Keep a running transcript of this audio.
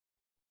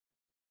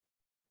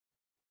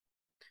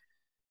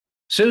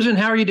Susan,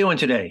 how are you doing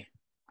today?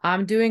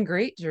 I'm doing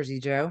great, Jersey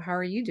Joe. How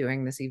are you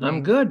doing this I'm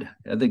evening? good.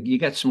 You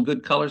got some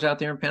good colors out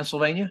there in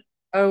Pennsylvania?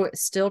 Oh,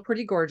 it's still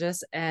pretty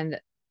gorgeous and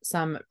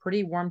some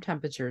pretty warm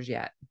temperatures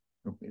yet.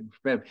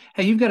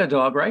 Hey, you've got a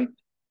dog, right?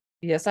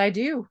 Yes, I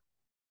do.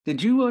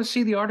 Did you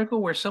see the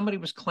article where somebody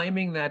was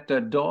claiming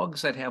that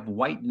dogs that have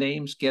white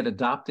names get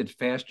adopted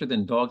faster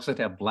than dogs that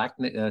have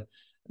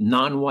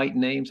non-white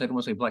names? I don't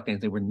want to say black names.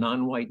 They were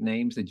non-white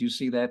names. Did you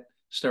see that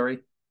story?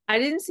 I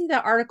didn't see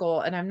that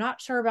article and I'm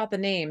not sure about the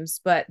names,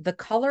 but the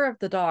color of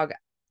the dog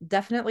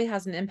definitely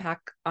has an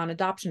impact on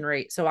adoption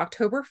rate. So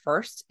October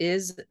 1st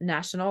is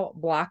National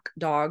Black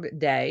Dog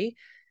Day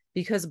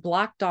because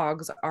black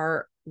dogs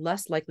are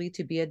less likely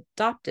to be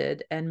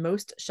adopted, and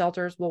most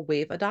shelters will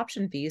waive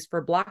adoption fees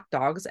for black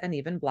dogs and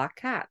even black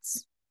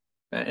cats.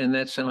 And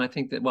I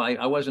think that, well,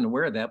 I wasn't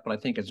aware of that, but I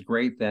think it's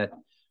great that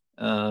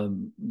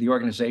the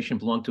organization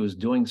belonged to is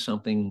doing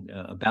something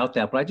about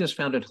that. But I just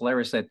found it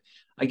hilarious that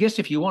I guess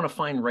if you want to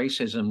find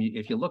racism,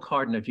 if you look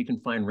hard enough, you can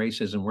find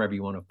racism wherever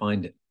you want to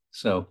find it.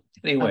 So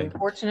anyway,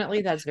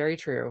 Unfortunately, that's very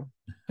true.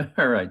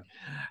 all right.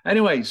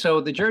 Anyway, so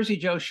the Jersey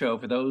Joe show,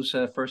 for those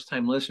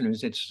first-time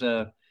listeners, it's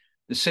the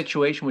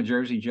situation with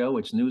Jersey Joe.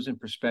 It's news and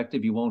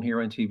perspective you won't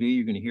hear on TV.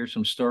 You're going to hear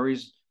some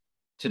stories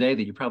today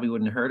that you probably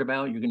wouldn't have heard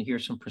about. You're going to hear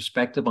some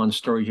perspective on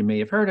stories you may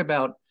have heard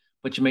about,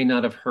 but you may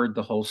not have heard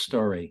the whole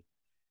story.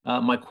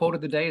 My quote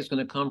of the day is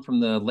going to come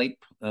from the late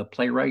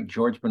playwright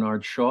George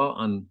Bernard Shaw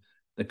on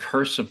the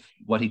curse of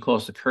what he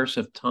calls the curse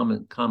of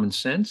common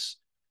sense.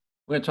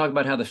 We're going to talk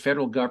about how the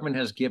federal government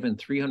has given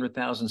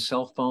 300,000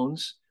 cell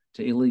phones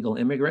to illegal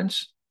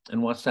immigrants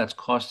and what that's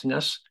costing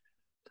us.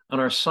 On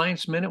our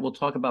Science Minute, we'll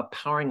talk about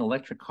powering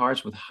electric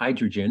cars with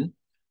hydrogen.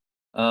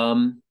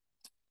 Um,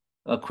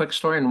 a quick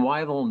story on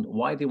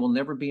why there will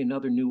never be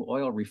another new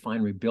oil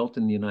refinery built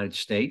in the United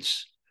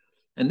States.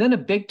 And then a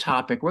big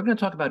topic, we're going to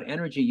talk about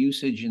energy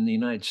usage in the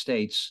United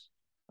States.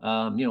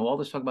 All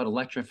this talk about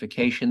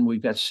electrification.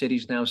 We've got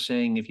cities now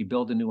saying if you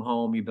build a new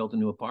home, you build a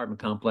new apartment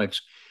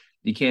complex,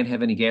 you can't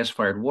have any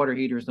gas-fired water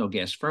heaters, no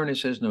gas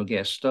furnaces, no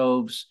gas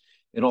stoves.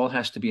 It all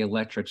has to be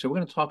electric. So we're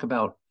going to talk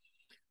about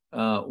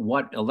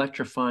what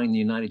electrifying the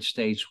United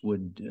States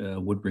would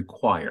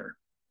require.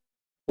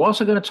 We're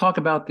also going to talk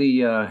about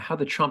the how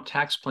the Trump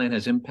tax plan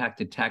has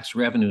impacted tax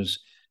revenues.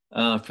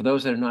 For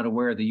those that are not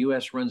aware, the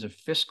U.S. runs a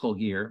fiscal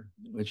year,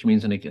 which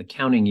means an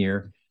accounting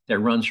year that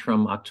runs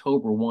from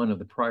October 1 of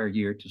the prior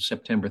year to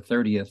September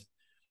 30th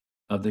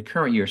of the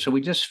current year. So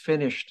we just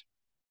finished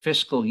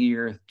fiscal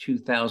year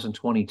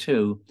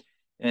 2022.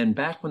 And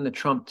back when the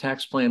Trump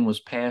tax plan was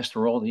passed,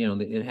 or all,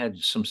 it had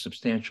some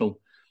substantial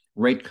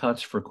rate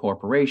cuts for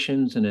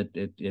corporations, and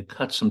it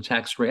cut some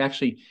tax rate.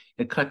 Actually,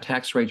 it cut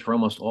tax rates for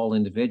almost all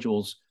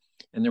individuals.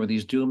 And there were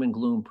these doom and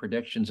gloom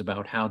predictions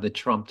about how the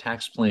Trump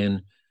tax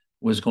plan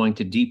was going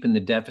to deepen the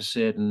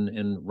deficit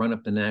and run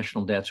up the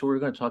national debt. So we're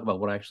going to talk about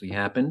what actually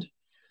happened.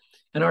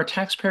 And our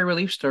taxpayer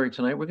relief story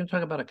tonight, we're going to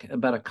talk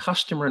about a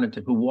customer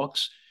who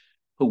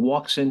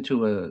walks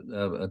into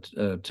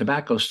a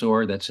tobacco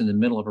store that's in the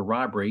middle of a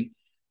robbery,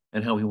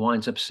 and how he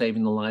winds up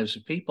saving the lives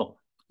of people.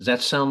 Does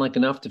that sound like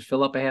enough to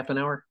fill up a half an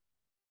hour?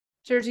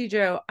 Jersey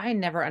Joe, I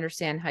never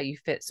understand how you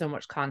fit so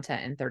much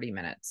content in 30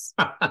 minutes.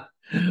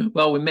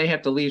 Well, we may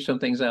have to leave some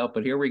things out,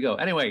 but here we go.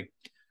 Anyway,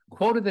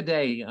 quote of the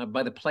day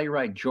by the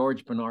playwright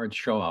George Bernard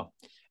Shaw.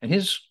 And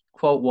his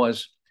quote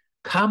was,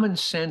 "Common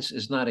sense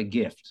is not a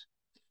gift.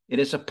 It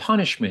is a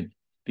punishment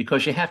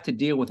because you have to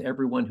deal with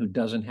everyone who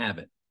doesn't have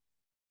it."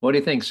 What do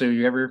you think? So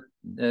you ever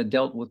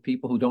dealt with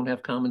people who don't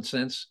have common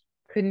sense?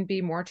 Couldn't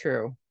be more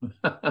true.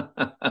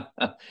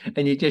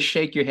 And you just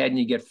shake your head and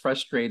you get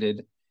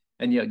frustrated,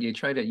 and you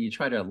try to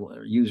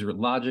use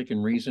logic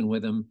and reason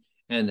with them,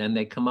 and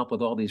they come up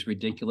with all these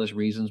ridiculous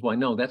reasons why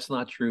no, that's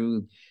not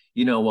true.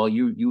 Well,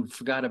 you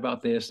forgot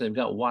about this. They've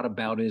got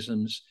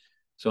whataboutisms.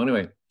 So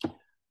anyway,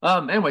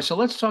 so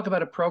let's talk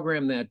about a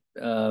program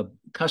that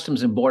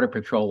Customs and Border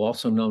Patrol,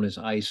 also known as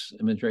ICE,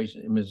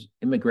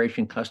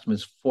 Immigration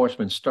Customs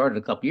Enforcement, started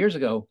a couple years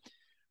ago.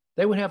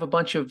 They would have a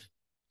bunch of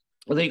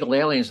illegal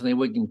aliens, and they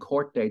would in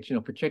court dates,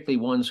 particularly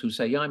ones who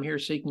say, "Yeah, I'm here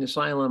seeking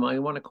asylum. I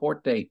want a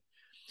court date."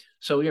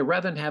 So,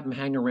 rather than have them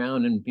hang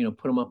around and,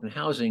 put them up in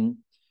housing,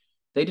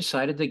 they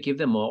decided to give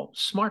them all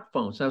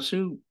smartphones. Now,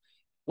 Sue,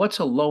 what's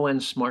a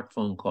low-end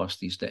smartphone cost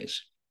these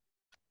days?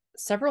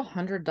 Several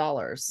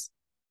 $100s.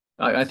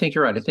 I think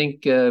you're right. I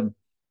think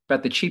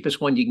about the cheapest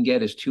one you can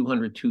get is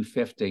 200,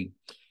 250.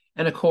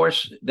 And of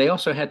course, they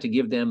also had to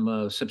give them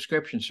a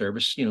subscription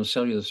service,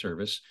 cellular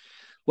service.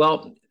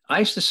 Well,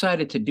 ICE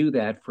decided to do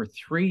that for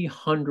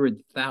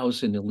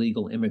 300,000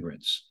 illegal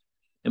immigrants.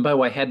 And by the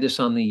way, I had this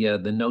on the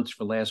notes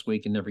for last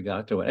week and never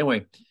got to it.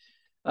 Anyway,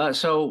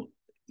 so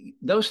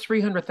those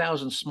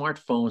 300,000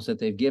 smartphones that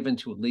they've given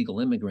to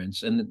illegal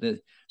immigrants, and the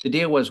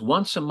deal was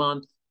once a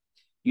month,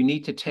 you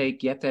have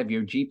to have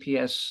your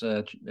GPS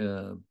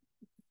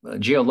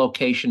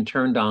geolocation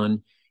turned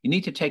on. You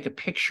need to take a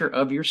picture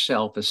of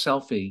yourself, a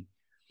selfie,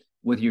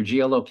 with your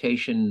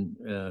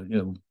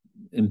geolocation,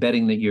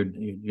 embedding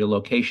your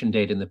location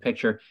data in the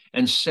picture,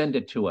 and send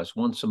it to us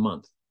once a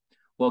month.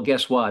 Well,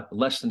 guess what?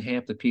 Less than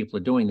half the people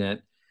are doing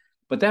that.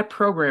 But that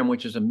program,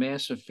 which is a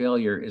massive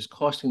failure, is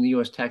costing the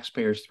U.S.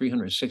 taxpayers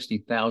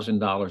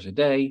 $360,000 a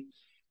day.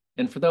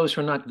 And for those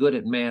who are not good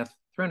at math,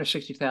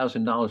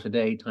 $360,000 a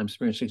day times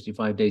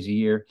 365 days a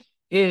year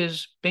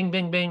is bing,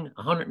 bing, bing,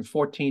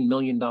 $114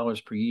 million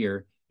per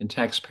year in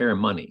taxpayer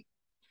money.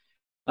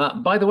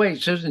 By the way,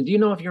 Susan, do you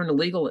know if you're an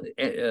illegal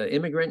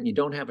immigrant and you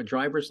don't have a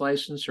driver's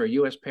license or a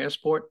U.S.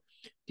 passport,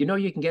 do you know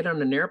you can get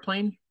on an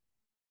airplane?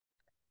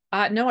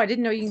 No, I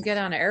didn't know you can get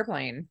on an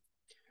airplane.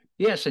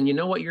 Yes, and you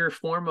know what your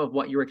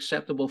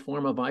acceptable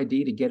form of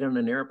ID to get on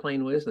an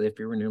airplane was if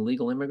you're an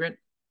illegal immigrant?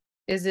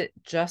 Is it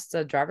just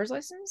a driver's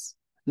license?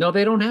 No,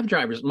 they don't have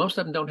drivers. Most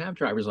of them don't have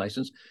driver's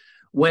license.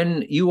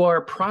 When you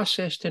are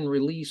processed and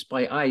released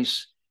by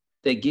ICE,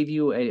 they give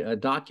you a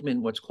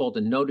document, what's called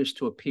a notice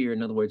to appear.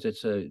 In other words,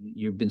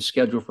 you've been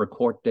scheduled for a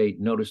court date,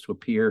 notice to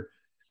appear,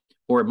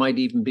 or it might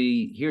even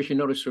be, here's your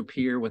notice to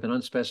appear with an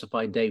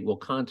unspecified date. We'll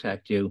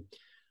contact you.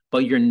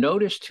 But your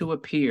notice to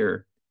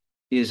appear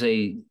is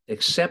a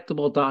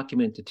acceptable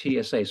document to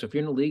TSA. So if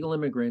you're an illegal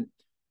immigrant,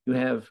 you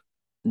have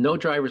no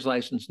driver's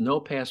license, no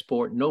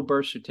passport, no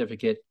birth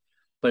certificate.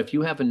 But if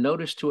you have a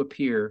notice to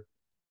appear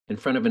in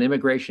front of an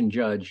immigration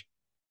judge,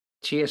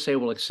 TSA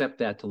will accept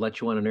that to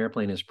let you on an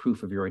airplane as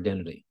proof of your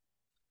identity.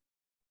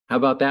 How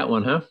about that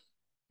one, huh?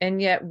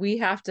 And yet we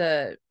have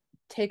to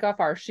take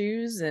off our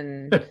shoes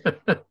and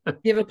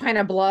give a pint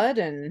of blood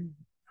and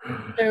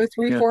show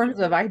three Yeah. forms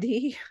of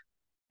ID.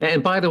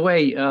 And by the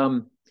way, uh,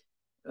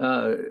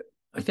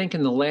 I think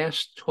in the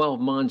last 12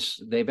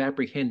 months, they've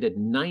apprehended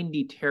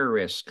 90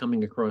 terrorists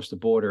coming across the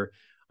border.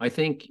 I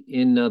think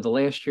in the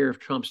last year of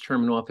Trump's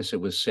term in office,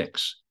 it was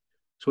 6.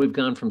 So we've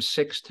gone from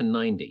 6 to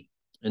 90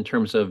 in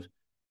terms of,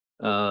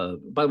 by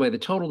the way, the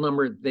total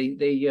number,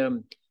 they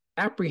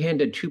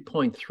apprehended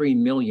 2.3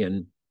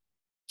 million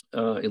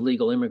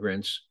illegal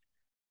immigrants.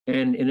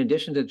 And in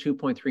addition to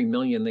 2.3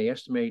 million, they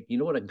estimate, you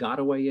know what a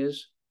gotaway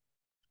is?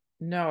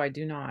 No, I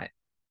do not.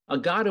 A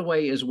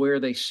gotaway is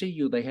where they see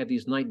you. They have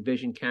these night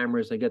vision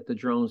cameras. They get the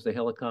drones, the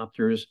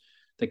helicopters,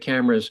 the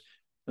cameras.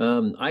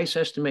 ICE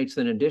estimates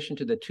that in addition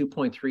to the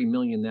 2.3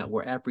 million that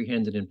were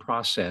apprehended and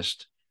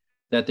processed,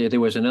 that there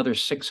was another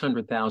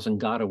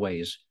 600,000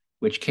 gotaways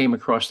which came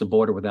across the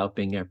border without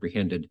being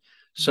apprehended.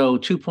 So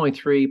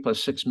 2.3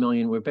 plus 6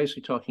 million, we're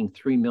basically talking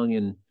 3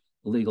 million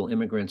illegal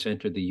immigrants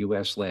entered the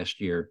U.S.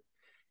 last year.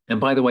 And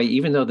by the way,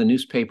 even though the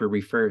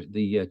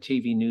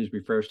TV news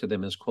refers to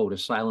them as, quote,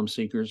 asylum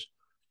seekers,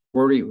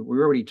 we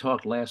already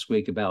talked last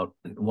week about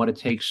what it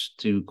takes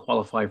to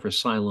qualify for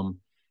asylum,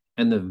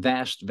 and the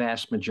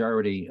vast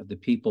majority of the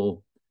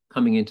people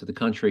coming into the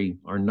country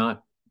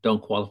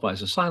don't qualify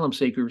as asylum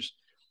seekers.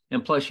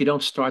 And plus, you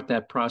don't start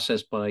that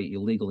process by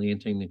illegally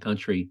entering the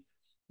country.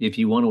 If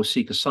you want to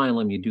seek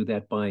asylum, you do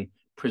that by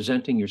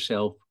presenting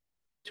yourself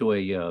to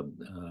a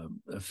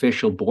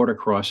official border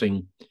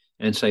crossing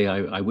and say,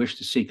 I wish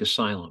to seek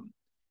asylum.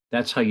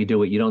 That's how you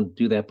do it. You don't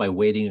do that by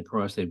wading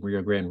across the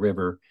Rio Grande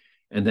River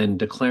and then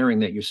declaring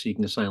that you're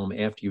seeking asylum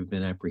after you've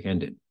been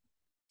apprehended.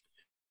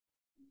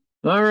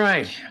 All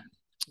right.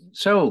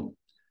 So,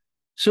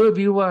 have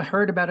you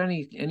heard about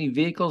any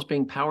vehicles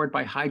being powered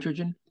by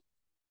hydrogen?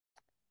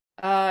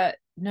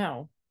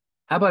 No.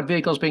 How about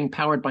vehicles being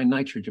powered by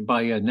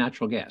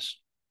natural gas?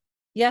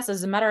 Yes,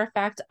 as a matter of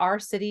fact, our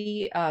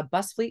city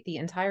bus fleet, the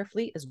entire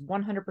fleet is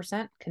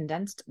 100%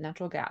 condensed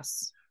natural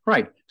gas.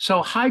 Right.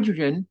 So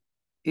hydrogen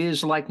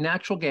is like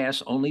natural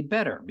gas, only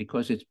better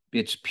because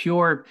it's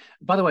pure.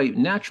 By the way,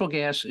 natural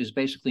gas is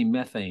basically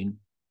methane,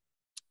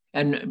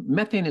 and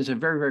methane is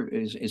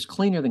is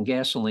cleaner than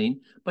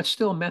gasoline, but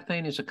still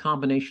methane is a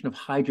combination of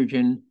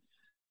hydrogen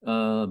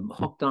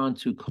hooked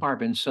onto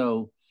carbon.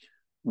 So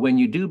when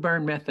you do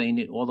burn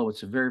methane, although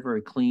it's a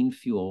very clean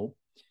fuel,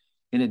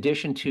 in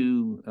addition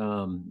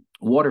to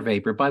water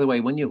vapor. By the way,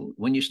 when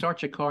you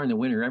start your car in the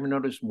winter, ever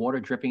notice water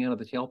dripping out of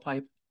the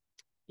tailpipe?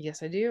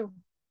 Yes, I do.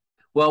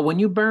 Well, when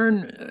you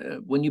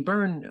burn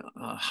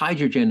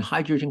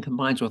hydrogen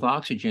combines with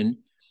oxygen.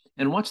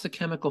 And what's the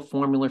chemical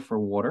formula for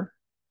water?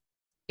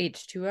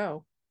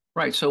 H2O.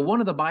 Right. So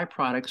one of the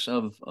byproducts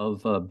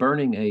of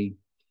burning a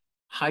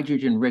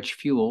hydrogen-rich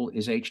fuel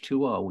is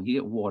H2O. You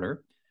get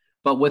water.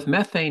 But with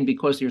methane,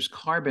 because there's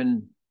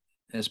carbon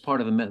as part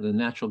of the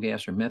natural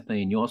gas or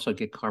methane, you also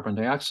get carbon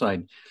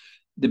dioxide.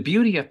 The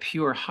beauty of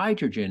pure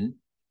hydrogen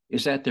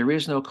is that there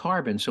is no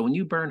carbon. So when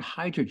you burn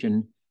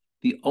hydrogen,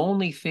 the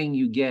only thing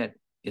you get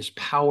is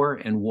power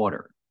and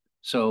water.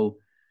 So,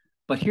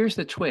 but here's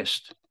the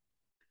twist.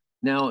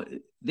 Now,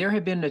 there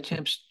have been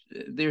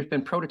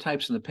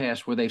prototypes in the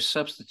past where they've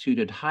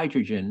substituted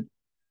hydrogen,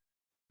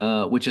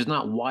 which is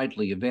not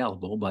widely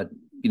available, but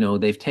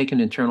they've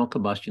taken internal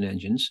combustion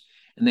engines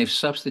and they've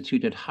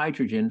substituted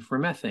hydrogen for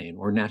methane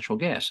or natural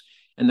gas,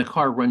 and the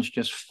car runs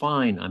just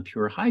fine on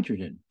pure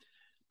hydrogen.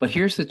 But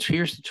here's the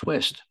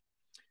twist.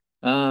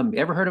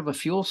 Ever heard of a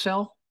fuel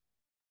cell?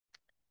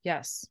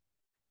 Yes.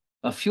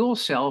 A fuel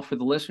cell, for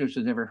the listeners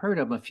who've never heard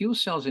of, a fuel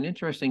cell is an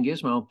interesting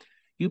gizmo.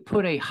 You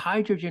put a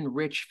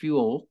hydrogen-rich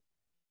fuel,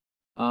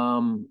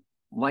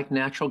 like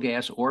natural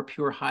gas or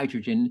pure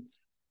hydrogen,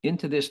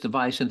 into this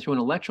device, and through an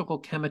electrical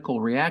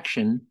chemical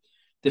reaction,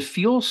 the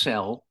fuel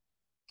cell,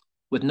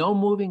 with no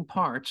moving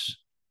parts,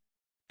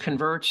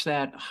 converts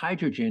that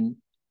hydrogen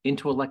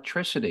into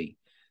electricity.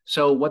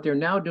 So what they're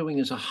now doing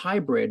is a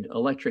hybrid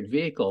electric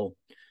vehicle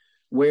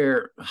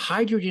where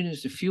hydrogen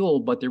is the fuel,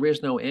 but there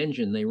is no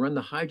engine. They run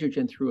the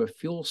hydrogen through a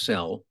fuel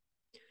cell.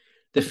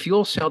 The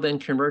fuel cell then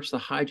converts the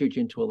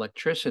hydrogen to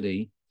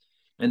electricity,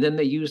 and then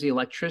they use the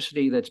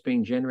electricity that's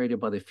being generated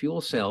by the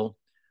fuel cell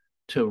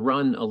to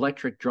run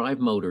electric drive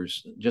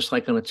motors, just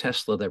like on a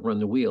Tesla that run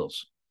the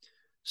wheels.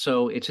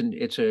 So it's an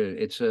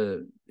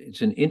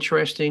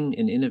interesting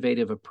and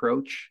innovative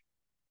approach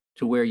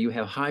to where you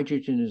have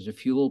hydrogen as a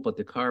fuel, but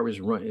the car is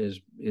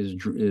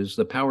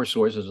the power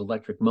source is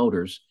electric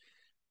motors.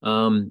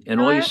 And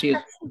Now, all I you have a see is,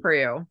 question for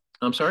you.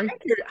 I'm sorry,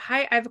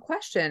 I have a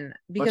question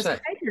what's because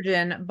that?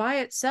 hydrogen by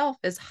itself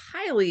is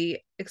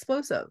highly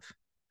explosive.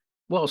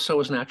 Well, so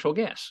is natural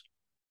gas.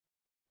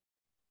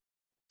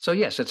 So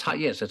yes, it's high.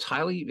 Yes, it's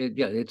highly.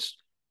 Yeah, it's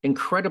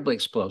incredibly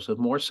explosive.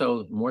 More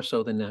so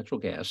than natural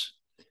gas.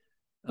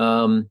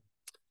 Um,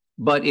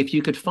 but if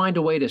you could find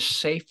a way to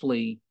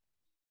safely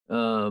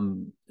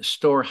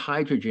store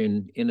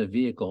hydrogen in a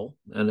vehicle,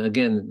 and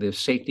again, the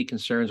safety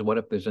concerns. What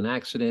if there's an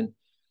accident?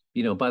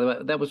 By the way,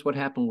 that was what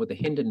happened with the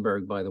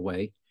Hindenburg. By the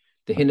way,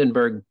 the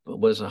Hindenburg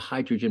was a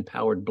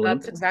hydrogen-powered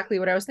blimp, That's exactly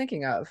what I was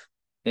thinking of.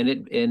 and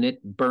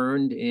it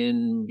burned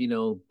in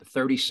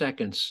 30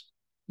 seconds.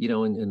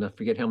 And I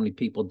forget how many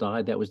people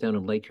died. That was down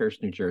in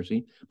Lakehurst, New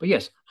Jersey. But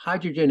yes,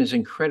 hydrogen is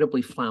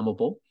incredibly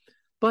flammable,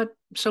 but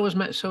so is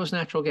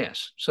natural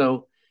gas.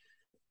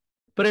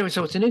 But anyway,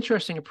 so it's an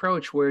interesting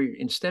approach where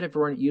instead of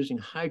using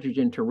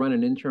hydrogen to run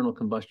an internal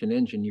combustion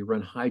engine, you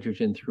run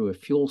hydrogen through a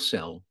fuel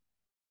cell,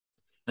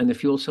 and the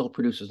fuel cell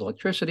produces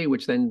electricity,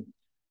 which then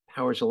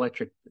powers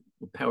electric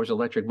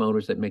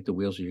motors that make the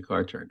wheels of your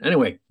car turn.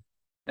 Anyway,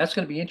 that's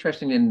going to be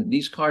interesting. And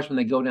these cars, when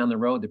they go down the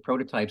road, the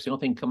prototypes, the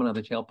only thing coming out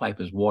of the tailpipe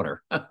is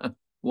water,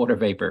 water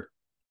vapor.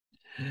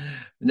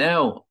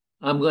 Now,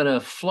 I'm going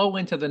to flow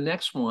into the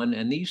next one,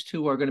 and these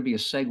two are going to be a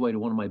segue to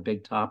one of my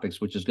big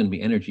topics, which is going to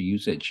be energy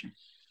usage.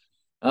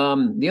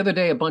 The other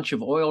day, a bunch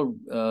of oil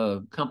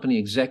company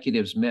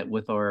executives met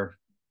with our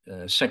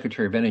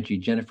Secretary of Energy,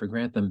 Jennifer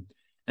Grantham,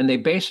 and they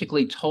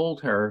basically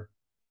told her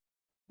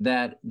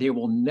that there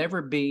will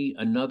never be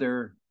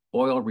another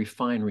oil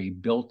refinery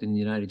built in the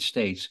United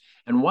States.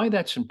 And why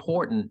that's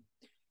important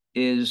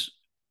is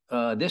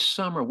this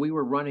summer we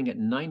were running at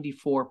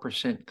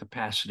 94%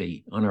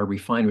 capacity on our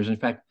refineries. In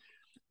fact,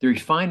 the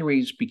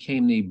refineries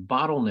became the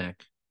bottleneck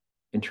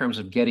in terms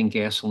of getting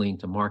gasoline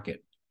to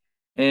market.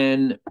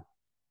 And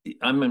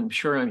I'm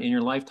sure in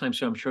your lifetime,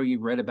 so I'm sure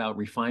you've read about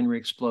refinery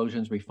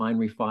explosions,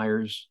 refinery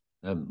fires,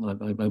 I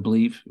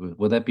believe.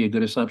 Would that be a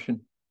good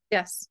assumption?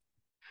 Yes.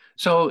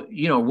 So,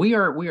 we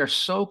are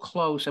so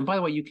close. And by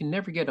the way, you can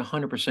never get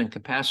 100%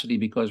 capacity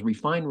because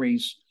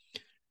refineries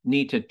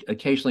need to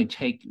occasionally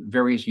take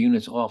various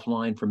units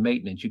offline for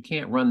maintenance. You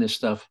can't run this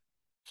stuff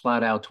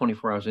flat out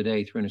 24 hours a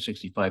day,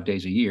 365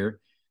 days a year.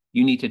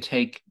 You need to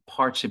take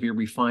parts of your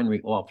refinery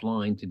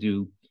offline to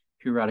do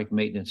periodic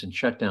maintenance and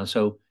shutdown.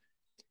 So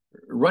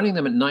running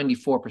them at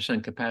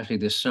 94% capacity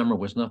this summer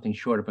was nothing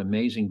short of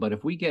amazing. But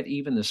if we get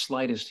even the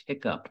slightest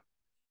hiccup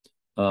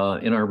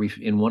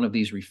in one of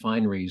these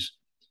refineries,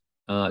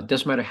 it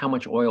doesn't matter how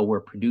much oil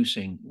we're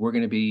producing, we're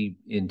going to be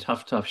in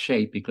tough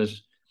shape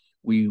because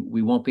we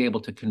won't be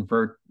able to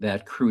convert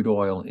that crude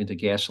oil into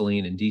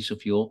gasoline and diesel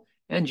fuel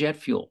and jet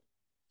fuel.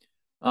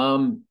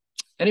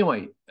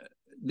 Anyway,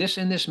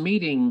 in this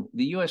meeting,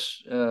 the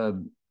U.S.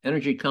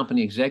 Energy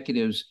company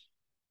executives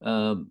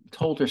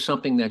told her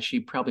something that she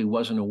probably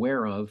wasn't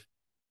aware of,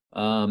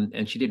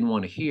 and she didn't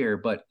want to hear.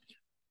 But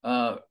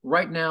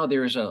right now,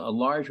 there's a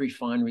large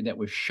refinery that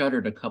was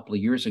shuttered a couple of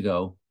years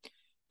ago,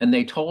 and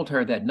they told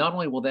her that not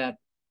only will that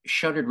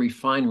shuttered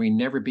refinery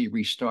never be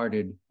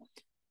restarted,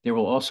 there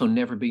will also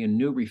never be a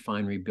new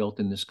refinery built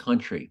in this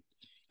country.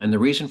 And the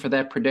reason for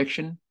that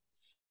prediction?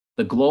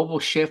 The global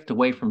shift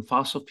away from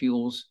fossil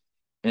fuels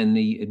and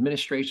the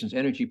administration's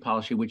energy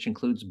policy, which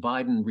includes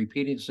Biden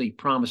repeatedly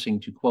promising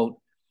to, quote,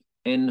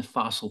 end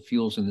fossil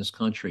fuels in this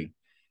country.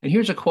 And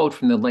here's a quote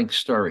from the Link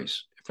story.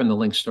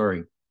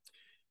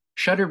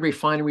 Shuttered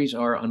refineries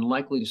are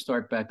unlikely to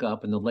start back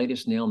up, and the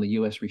latest nail in the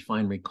U.S.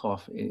 refinery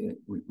coffin.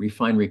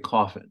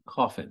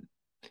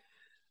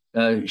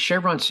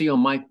 Chevron CEO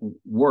Mike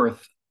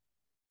Wirth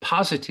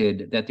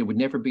posited that there would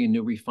never be a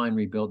new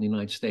refinery built in the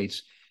United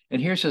States. And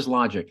here's his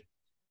logic.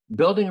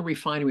 Building a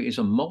refinery is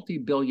a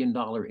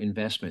multi-billion-dollar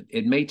investment.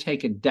 It may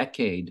take a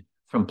decade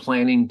from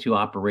planning to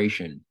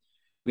operation.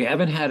 We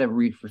haven't had a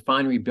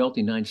refinery built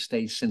in the United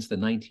States since the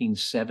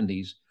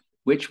 1970s,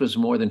 which was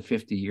more than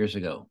 50 years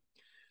ago.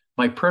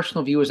 My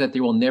personal view is that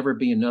there will never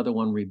be another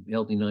one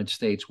rebuilt in the United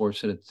States,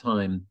 worse at a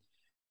time,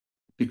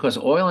 because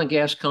oil and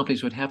gas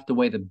companies would have to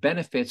weigh the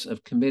benefits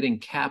of committing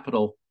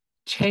capital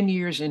 10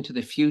 years into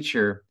the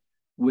future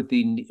with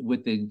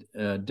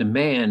the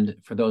demand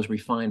for those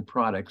refined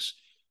products,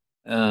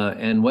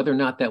 and whether or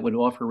not that would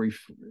offer a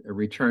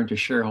return to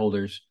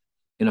shareholders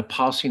in a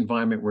policy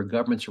environment where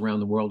governments around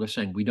the world are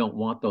saying we don't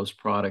want those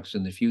products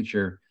in the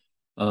future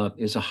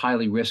is a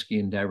highly risky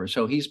endeavor.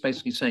 So he's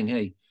basically saying,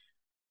 hey,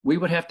 we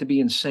would have to be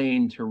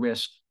insane to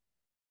risk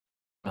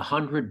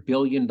 $100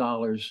 billion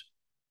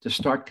to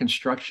start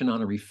construction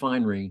on a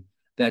refinery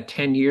that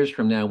 10 years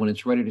from now, when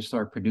it's ready to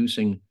start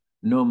producing,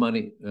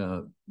 nobody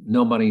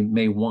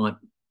may want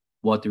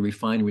what the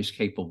refinery is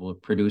capable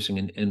of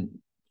producing. And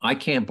I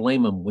can't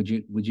blame them. Would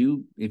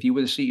you, if you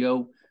were the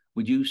CEO,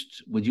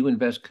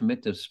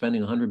 commit to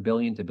spending $100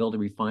 billion to build a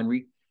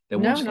refinery that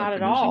won't No, start not at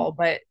producing? all.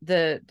 But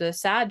the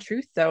sad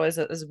truth, though, is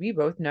as we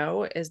both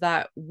know, is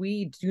that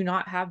we do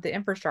not have the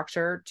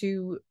infrastructure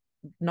to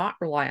not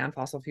rely on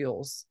fossil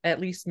fuels, at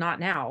least not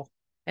now,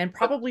 and But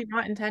probably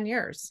not in 10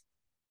 years.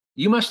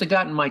 you must have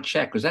gotten my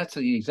check because that's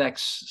the exact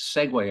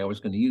segue I was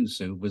going to use,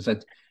 Sue. Was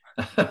that?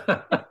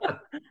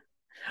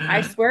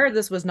 I swear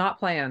this was not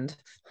planned.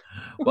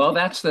 Well,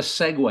 that's the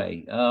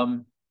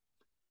segue.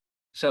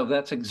 So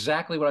that's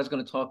exactly what I was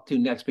going to talk to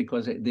next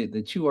because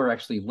the two are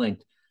actually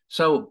linked.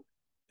 So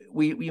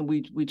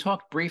we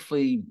talked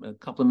briefly a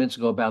couple of minutes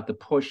ago about the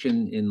push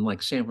in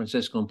like San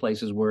Francisco and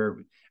places where,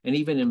 and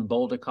even in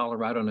Boulder,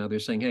 Colorado now, they're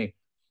saying, hey,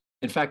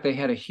 in fact, they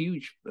had a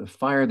huge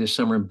fire this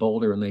summer in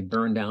Boulder and they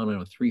burned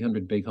down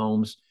 300 big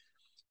homes.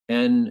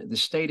 And the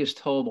state has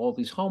told all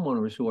these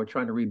homeowners who are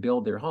trying to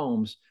rebuild their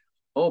homes,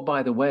 oh,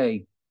 by the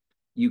way,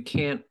 you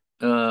can't,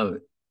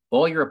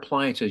 all your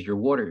appliances, your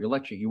water, your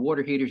electric, your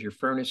water heaters, your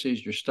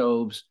furnaces, your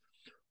stoves,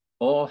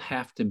 all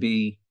have to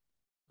be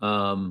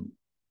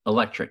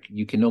electric.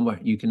 You can no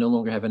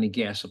longer have any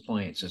gas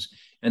appliances,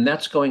 and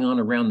that's going on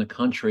around the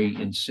country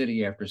in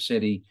city after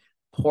city.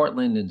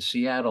 Portland and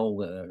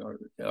Seattle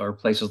or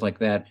places like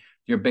that.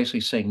 You're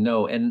basically saying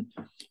no, and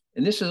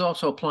this is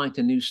also applying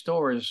to new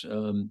stores.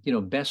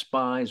 Best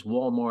Buys,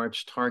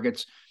 WalMarts,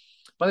 Targets.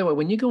 By the way,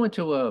 when you go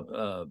into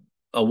a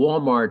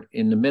Walmart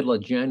in the middle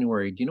of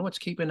January, do you know what's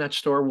keeping that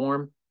store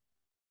warm?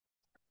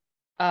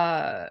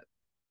 Uh,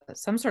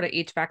 some sort of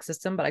HVAC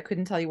system, but I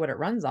couldn't tell you what it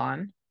runs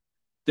on.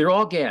 They're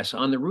all gas.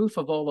 On the roof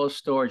of all those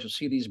stores, you'll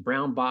see these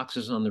brown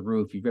boxes on the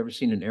roof. You've ever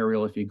seen an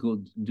aerial, if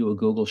you do a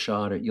Google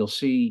shot, you'll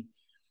see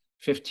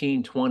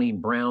 15, 20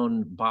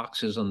 brown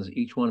boxes on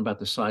each one about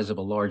the size of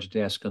a large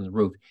desk on the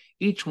roof.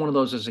 Each one of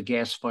those is a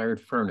gas-fired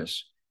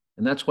furnace.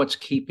 And that's what's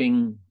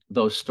keeping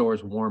those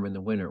stores warm in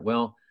the winter.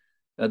 Well,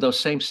 those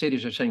same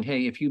cities are saying,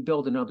 hey, if you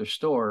build another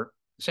store,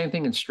 same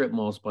thing in strip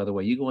malls, by the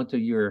way, you go into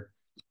your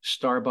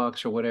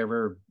Starbucks or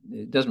whatever,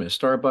 it doesn't matter,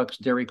 Starbucks,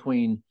 Dairy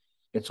Queen,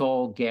 it's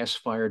all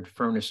gas-fired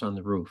furnace on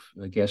the roof,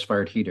 a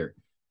gas-fired heater.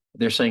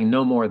 They're saying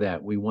no more of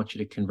that. We want you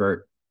to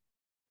convert.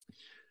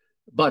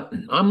 But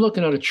I'm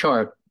looking at a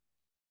chart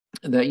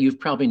that you've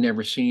probably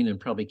never seen and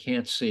probably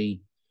can't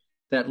see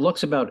that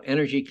looks about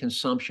energy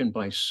consumption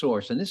by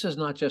source. And this is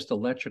not just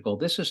electrical,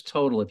 this is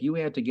total. If you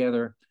add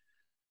together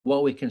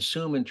what we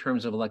consume in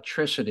terms of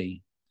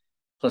electricity,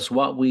 plus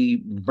what we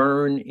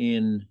burn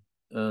in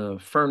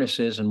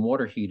furnaces and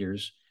water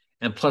heaters,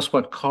 and plus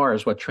what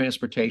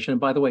transportation, and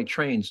by the way,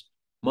 trains,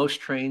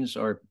 most trains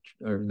are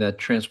that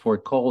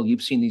transport coal.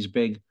 You've seen these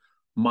big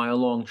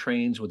mile-long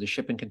trains with the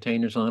shipping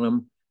containers on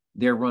them.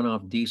 They're run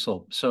off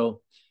diesel.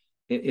 So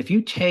if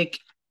you take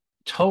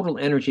total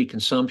energy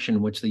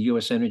consumption, which the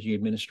U.S. Energy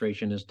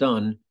Administration has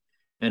done,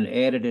 and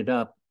added it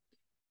up,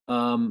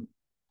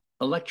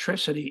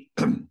 electricity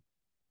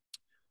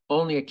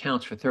only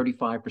accounts for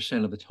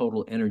 35% of the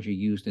total energy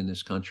used in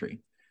this country,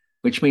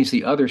 which means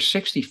the other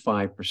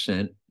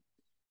 65%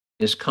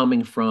 is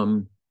coming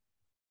from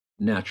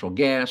natural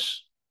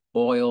gas,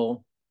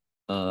 oil,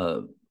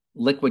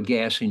 liquid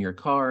gas in your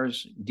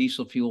cars,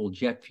 diesel fuel,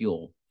 jet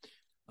fuel.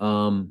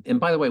 And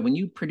by the way, when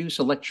you produce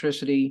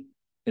electricity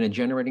in a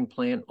generating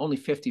plant, only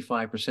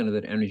 55% of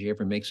that energy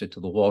ever makes it to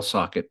the wall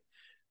socket.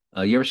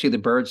 You ever see the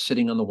birds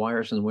sitting on the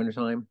wires in the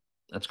wintertime?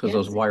 That's because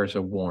those Yes, wires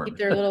are keep warm.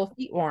 their little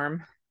feet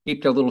warm.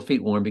 Keep their little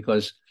feet warm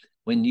because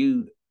when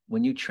you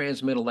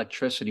transmit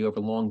electricity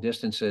over long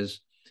distances,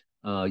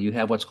 you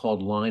have what's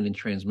called line and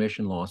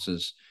transmission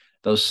losses.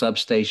 Those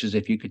substations,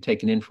 if you could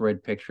take an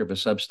infrared picture of a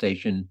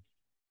substation,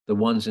 the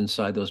ones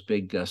inside those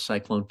big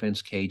cyclone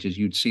fence cages,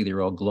 you'd see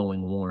they're all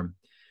glowing warm.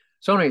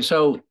 So anyway,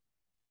 so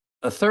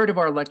a third of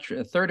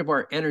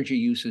our energy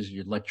use is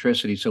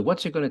electricity. So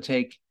what's it going to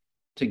take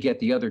to get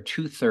the other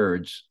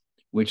 2/3,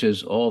 which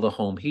is all the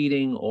home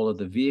heating, all of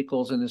the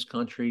vehicles in this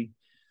country?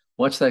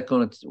 What's that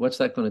going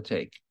to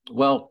take?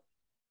 Well,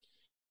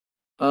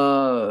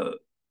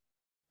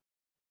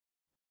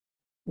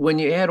 when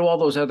you add all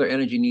those other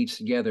energy needs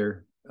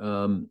together,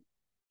 I'm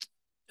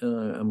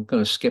going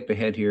to skip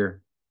ahead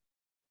here.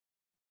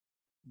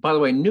 By the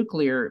way,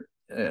 nuclear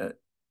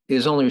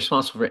is only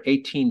responsible for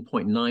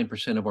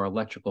 18.9% of our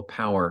electrical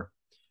power.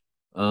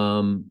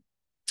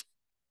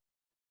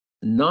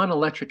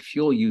 Non-electric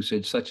fuel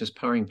usage, such as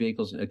powering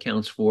vehicles,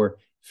 accounts for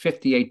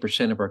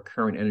 58% of our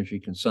current energy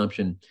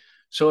consumption.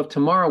 So if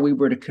tomorrow we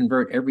were to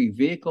convert every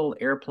vehicle,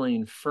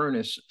 airplane,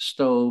 furnace,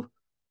 stove,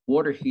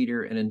 water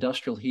heater, and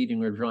industrial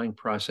heating or drying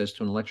process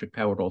to an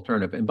electric-powered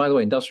alternative, and by the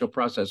way, industrial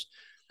process,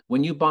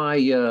 when you buy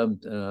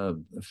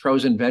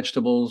frozen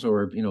vegetables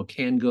or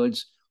canned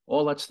goods,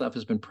 all that stuff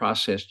has been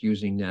processed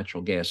using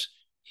natural gas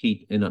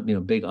heat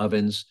in big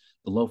ovens.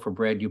 The loaf of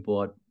bread you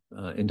bought,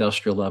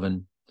 industrial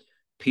oven,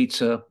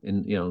 pizza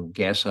in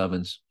gas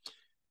ovens.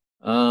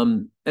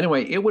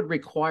 Anyway, it would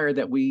require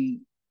that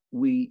we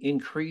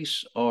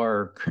increase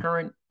our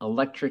current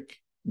electric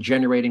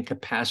generating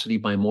capacity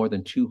by more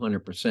than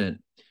 200%.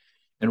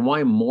 And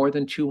why more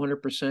than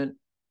 200%?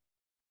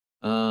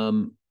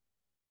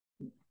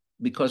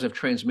 Because of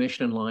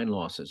transmission and line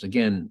losses.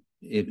 Again,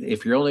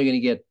 if you're only going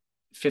to get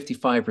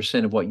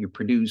 55% of what you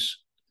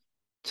produce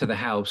to the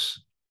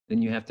house,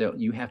 then you have to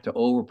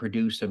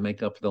overproduce to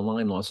make up for the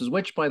line losses,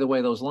 which, by the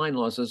way, those line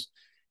losses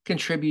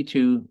contribute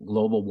to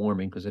global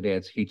warming because it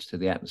adds heat to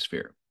the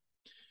atmosphere.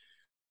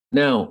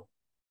 Now,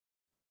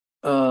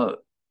 so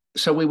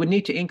we would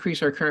need to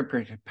increase our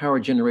current power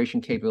generation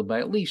capability by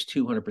at least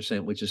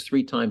 200%, which is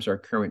 3 times our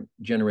current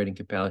generating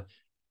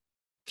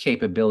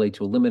capability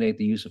to eliminate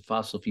the use of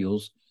fossil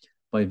fuels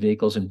by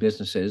vehicles and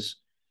businesses.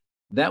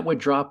 That would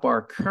drop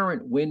our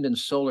current wind and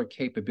solar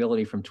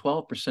capability from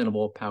 12% of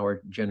all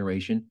power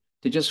generation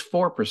to just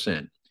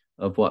 4%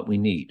 of what we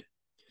need.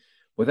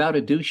 Without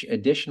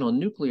additional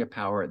nuclear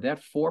power,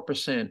 that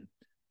 4%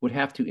 would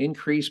have to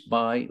increase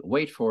by,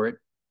 wait for it,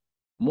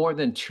 more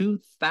than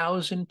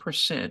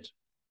 2,000%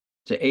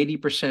 to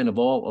 80% of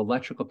all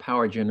electrical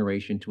power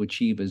generation to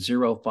achieve a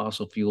zero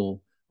fossil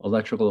fuel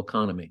electrical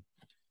economy.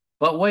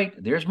 But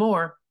wait, there's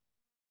more.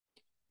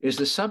 Is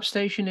the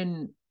substation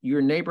in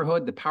your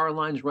neighborhood, the power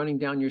lines running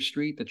down your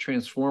street, the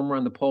transformer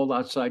on the pole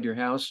outside your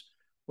house,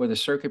 or the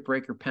circuit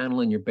breaker panel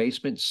in your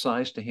basement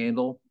sized to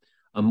handle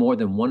a more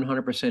than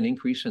 100%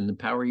 increase in the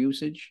power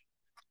usage?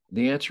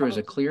 The answer is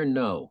a clear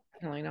no.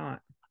 Definitely not.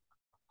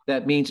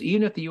 That means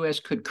even if the U.S.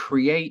 could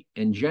create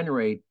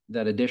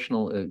that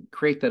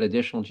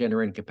additional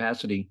generating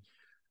capacity,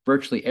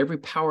 virtually every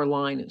power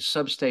line,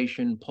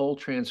 substation, pole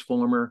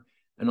transformer,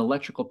 and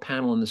electrical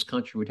panel in this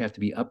country would have to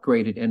be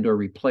upgraded and/or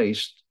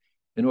replaced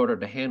in order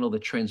to handle the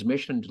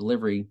transmission and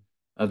delivery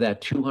of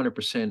that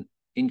 200%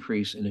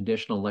 increase in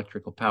additional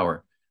electrical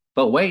power.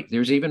 But wait,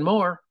 there's even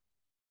more.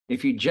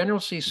 If you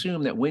generously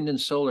assume that wind and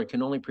solar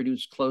can only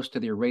produce close to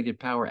their rated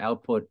power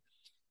output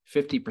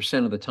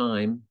 50% of the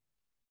time,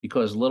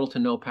 because little to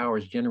no power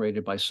is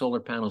generated by solar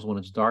panels when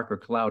it's dark or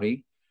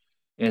cloudy,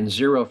 and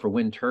zero for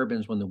wind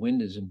turbines when the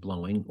wind isn't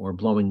blowing or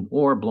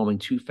blowing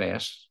too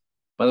fast.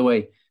 By the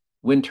way,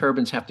 wind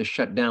turbines have to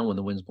shut down when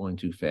the wind's blowing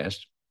too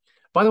fast.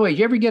 By the way,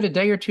 you ever get a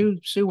day or two,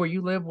 Sue, where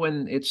you live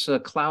when it's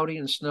cloudy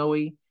and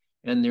snowy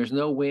and there's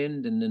no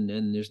wind and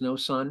there's no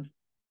sun?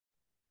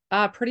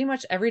 Pretty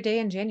much every day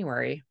in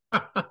January.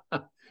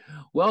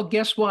 Well,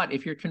 guess what?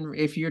 If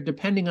you're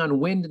depending on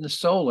wind and the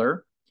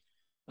solar,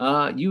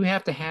 you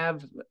have to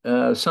have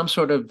some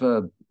sort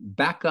of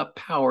backup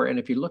power. And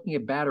if you're looking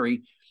at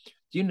battery,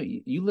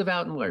 you live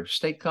out in where?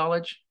 State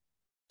College?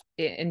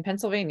 In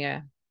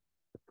Pennsylvania.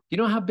 You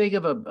know how big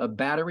of a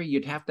battery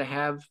you'd have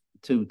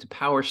to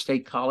power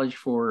State College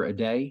for a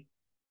day?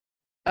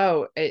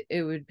 Oh,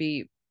 it would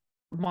be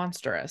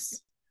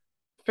monstrous.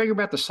 Figure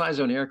about the size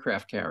of an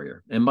aircraft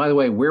carrier. And by the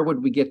way, where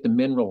would we get the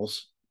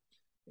minerals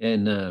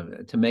and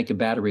to make a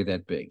battery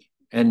that big?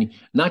 And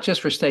not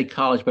just for State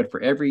College, but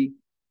for every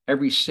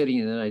city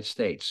in the United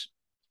States.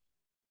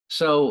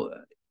 So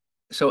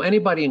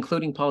anybody,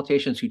 including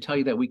politicians, who tell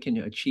you that we can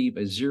achieve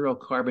a zero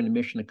carbon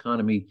emission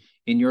economy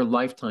in your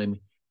lifetime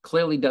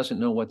clearly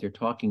doesn't know what they're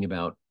talking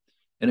about.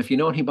 And if you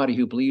know anybody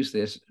who believes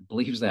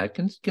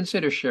that,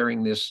 consider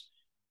sharing this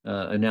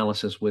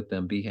analysis with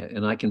them.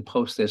 And I can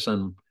post this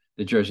on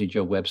the Jersey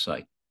Joe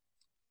website.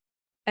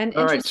 And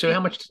all right, so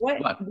how much?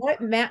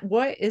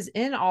 What is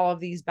in all of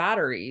these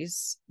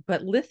batteries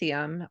but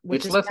lithium,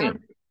 which is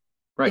lithium,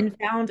 right?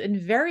 Found in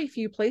very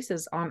few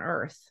places on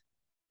Earth.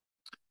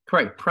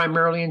 Correct,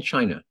 primarily in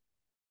China.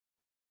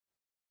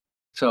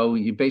 So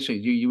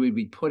you would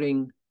be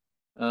putting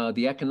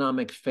the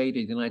economic fate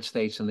of the United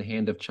States in the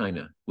hand of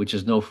China, which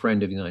is no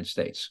friend of the United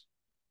States.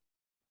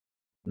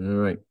 All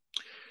right.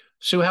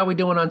 Sue, how are we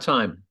doing on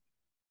time?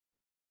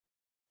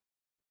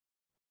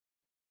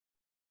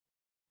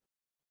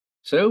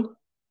 Sue?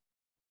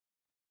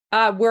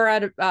 We're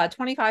at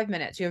 25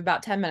 minutes. You have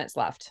about 10 minutes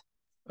left.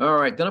 All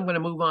right. Then I'm going to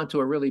move on to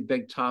a really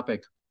big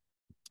topic.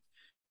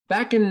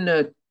 Back in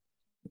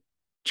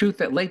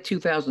late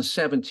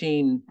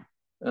 2017,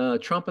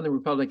 Trump and the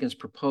Republicans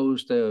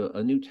proposed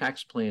a new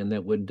tax plan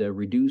that would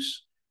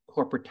reduce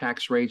corporate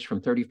tax rates from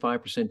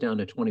 35% down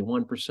to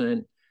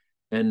 21%.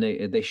 And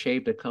they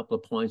shaved a couple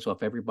of points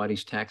off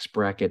everybody's tax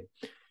bracket.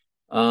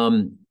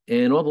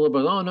 And all the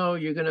liberals, oh no,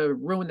 you're going to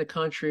ruin the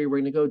country.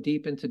 We're going to go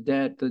deep into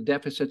debt. The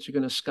deficits are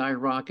going to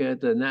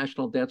skyrocket. The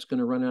national debt's going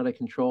to run out of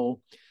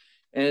control.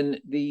 And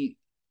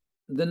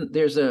then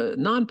there's a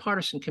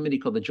nonpartisan committee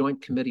called the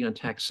Joint Committee on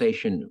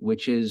Taxation,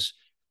 which is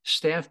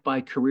staffed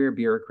by career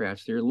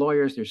bureaucrats. They're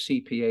lawyers, they're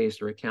CPAs,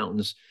 they're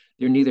accountants.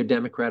 They're neither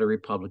Democrat or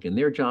Republican.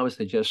 Their job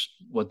is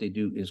what they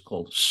do is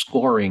called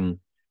scoring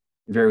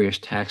various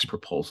tax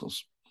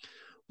proposals.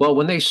 Well,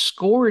 when they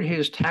scored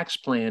his tax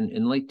plan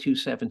in late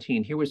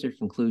 2017, here was their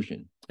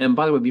conclusion. And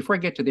by the way, before I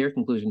get to their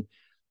conclusion,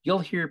 you'll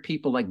hear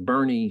people like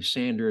Bernie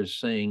Sanders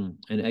saying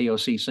and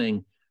AOC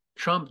saying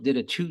Trump did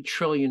a $2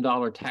 trillion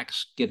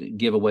tax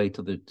giveaway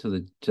to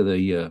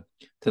the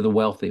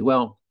wealthy.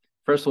 Well,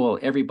 first of all,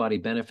 everybody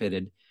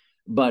benefited,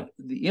 but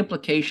the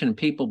implication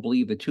people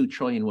believe the 2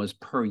 trillion was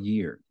per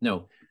year.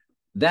 No,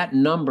 that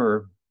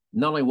number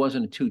not only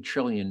wasn't a 2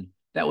 trillion,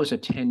 that was a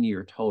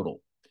 10-year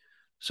total.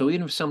 So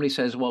even if somebody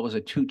says, well, it was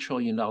a $2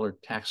 trillion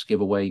tax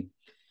giveaway,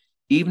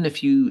 even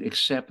if you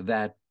accept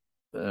that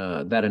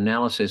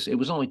analysis, it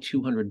was only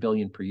 200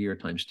 billion per year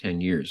times 10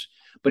 years.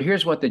 But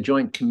here's what the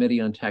Joint Committee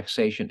on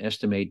Taxation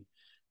estimate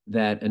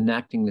that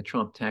enacting the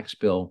Trump tax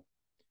bill,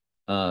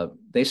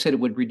 they said it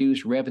would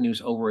reduce revenues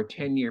over a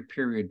 10-year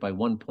period by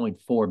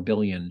 1.4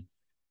 billion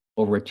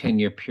over a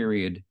 10-year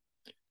period,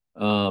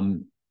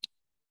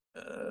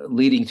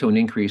 leading to an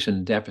increase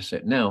in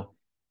deficit. Now,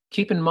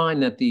 keep in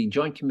mind that the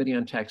Joint Committee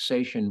on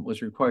Taxation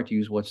was required to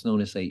use what's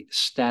known as a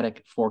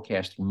static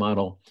forecasting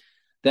model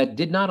that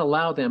did not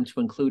allow them to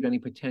include any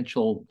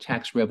potential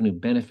tax revenue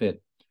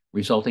benefit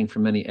resulting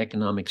from any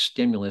economic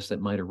stimulus that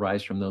might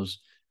arise from those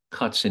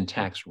cuts in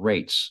tax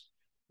rates.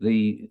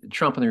 The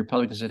Trump and the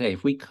Republicans said, hey,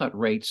 if we cut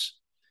rates,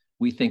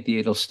 we think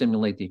it'll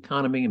stimulate the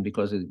economy. And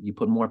because you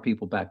put more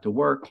people back to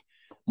work,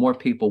 more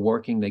people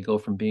working, they go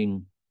from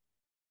being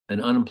an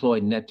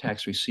unemployed net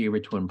tax receiver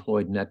to an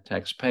employed net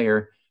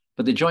taxpayer.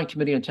 But the Joint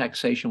Committee on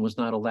Taxation was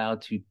not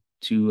allowed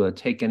to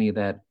take any of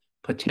that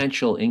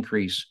potential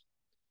increase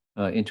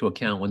into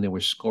account when they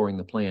were scoring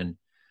the plan.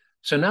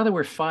 So now that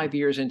we're 5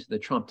 years into the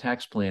Trump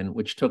tax plan,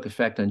 which took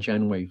effect on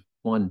January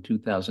 1,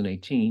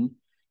 2018,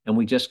 and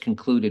we just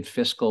concluded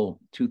fiscal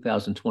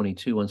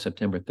 2022 on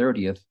September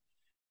 30th,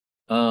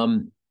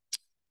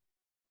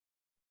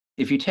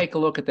 if you take a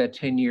look at that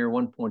 10-year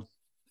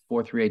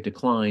 1.438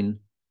 decline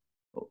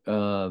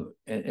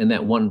and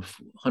that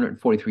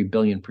 143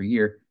 billion per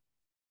year,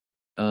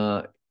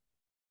 and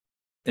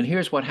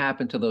here's what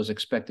happened to those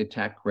expected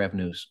tax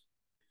revenues.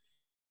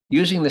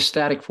 Using the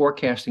static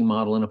forecasting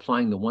model and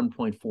applying the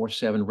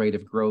 1.47 rate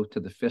of growth to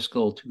the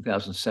fiscal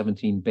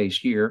 2017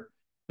 base year,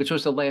 which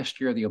was the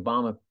last year of the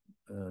Obama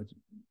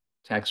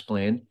tax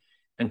plan,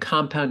 and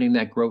compounding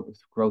that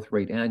growth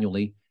rate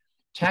annually,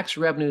 tax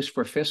revenues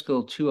for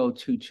fiscal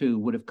 2022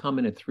 would have come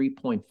in at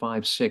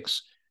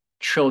 3.56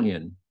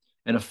 trillion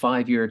and a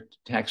 5-year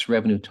tax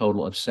revenue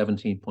total of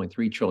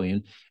 17.3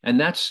 trillion. And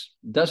that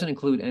doesn't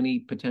include any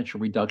potential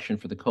reduction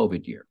for the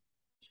COVID year.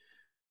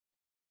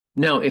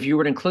 Now, if you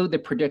were to include the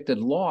predicted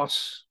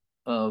loss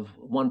of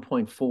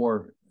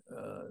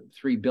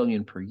 1.43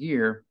 billion per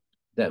year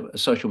that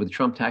associated with the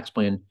Trump tax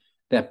plan,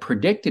 that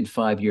predicted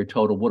 5-year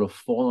total would have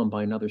fallen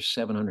by another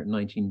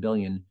 719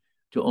 billion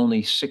to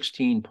only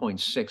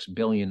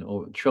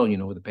 16.6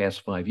 trillion over the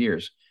past 5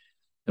 years.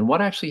 And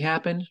what actually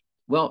happened?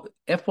 Well,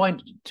 FY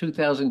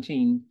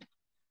 2010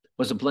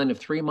 was a blend of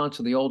 3 months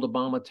of the old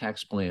Obama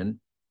tax plan,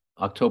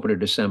 October to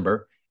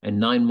December, and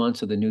 9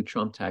 months of the new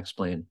Trump tax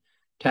plan.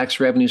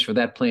 Tax revenues for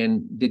that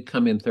plan did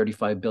come in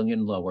 35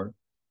 billion lower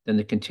than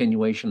the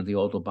continuation of the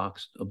old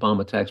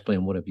Obama tax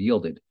plan would have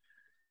yielded.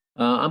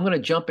 I'm going to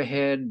jump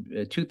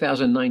ahead.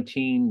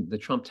 2019, the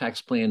Trump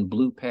tax plan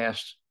blew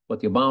past what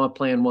the Obama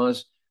plan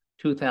was.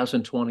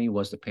 2020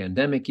 was the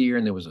pandemic year,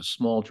 and there was a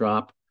small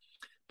drop.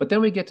 But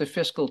then we get to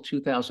fiscal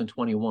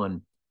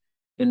 2021.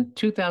 In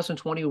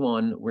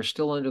 2021, we're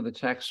still under the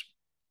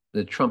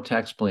Trump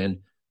tax plan.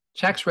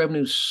 Tax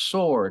revenues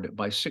soared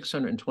by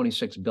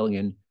 626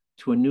 billion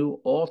to a new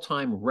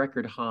all-time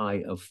record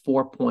high of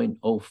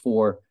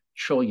 4.04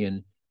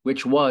 trillion,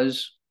 which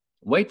was,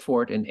 wait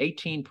for it, an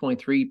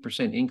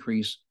 18.3%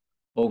 increase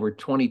over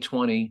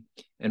 2020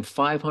 and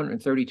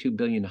 532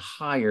 billion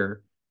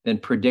higher than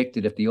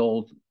predicted if the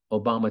old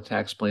Obama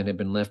tax plan had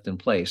been left in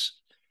place.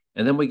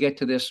 And then we get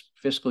to this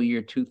fiscal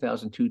year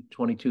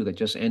 2022 that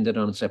just ended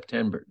on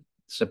September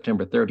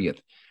 30th.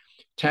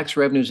 Tax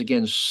revenues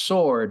again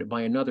soared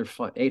by another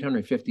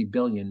 850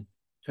 billion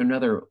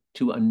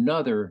to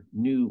another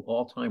new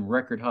all-time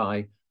record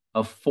high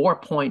of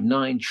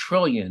 4.9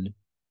 trillion,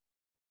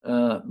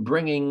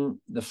 bringing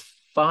the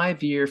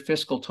 5-year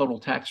fiscal total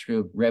tax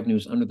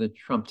revenues under the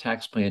Trump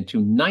tax plan to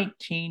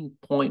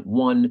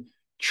 19.1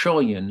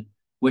 trillion,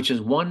 which is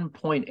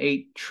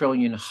 1.8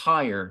 trillion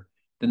higher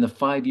than the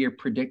 5-year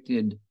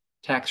predicted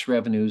tax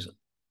revenues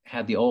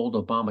had the old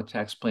Obama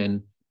tax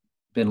plan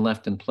been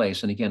left in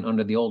place. And again,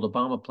 under the old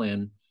Obama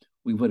plan,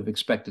 we would have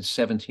expected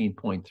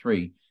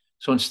 17.3.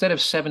 So instead of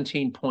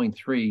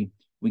 17.3,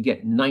 we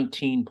get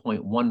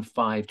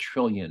 19.15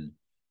 trillion,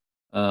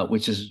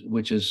 which is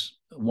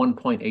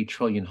 1.8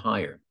 trillion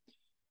higher.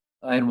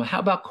 And how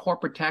about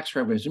corporate tax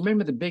revenues?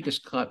 Remember, the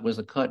biggest cut was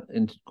the cut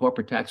in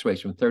corporate tax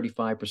rates from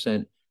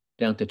 35%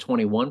 down to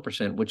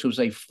 21%, which was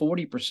a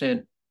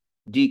 40%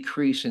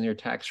 decrease in their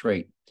tax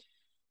rate.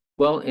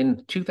 Well,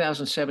 in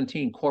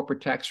 2017, corporate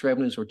tax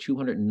revenues were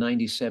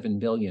 297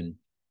 billion.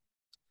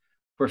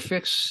 For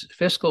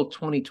fiscal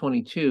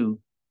 2022,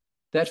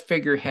 that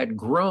figure had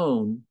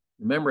grown.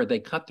 Remember, they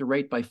cut the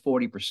rate by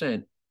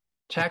 40%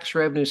 tax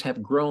revenues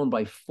have grown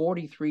by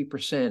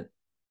 43%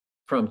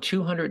 from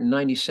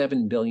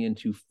 297 billion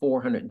to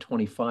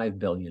 425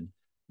 billion.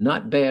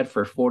 Not bad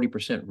for a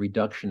 40%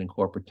 reduction in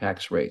corporate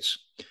tax rates.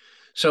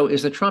 So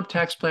is the Trump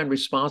tax plan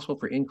responsible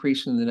for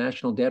increasing the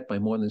national debt by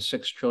more than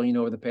 6 trillion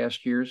over the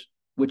past years?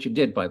 Which it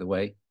did, by the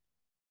way,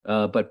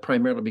 but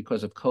primarily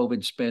because of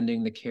COVID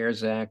spending, the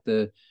CARES Act,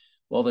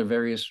 all the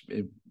various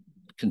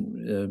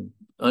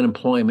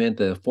unemployment,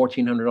 the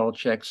 $1,400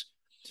 checks.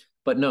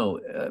 But no,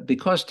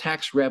 because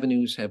tax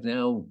revenues have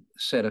now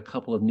set a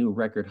couple of new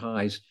record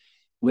highs,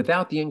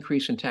 without the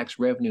increase in tax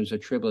revenues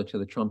attributed to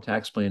the Trump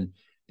tax plan,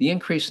 the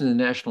increase in the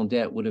national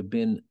debt would have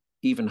been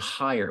even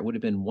higher. It would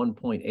have been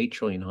 1.8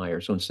 trillion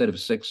higher. So instead of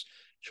 6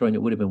 trillion,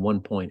 it would have been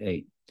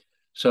 1.8.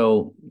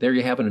 So there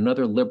you have it,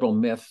 another liberal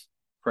myth,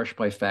 fresh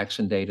by facts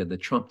and data. The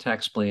Trump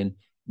tax plan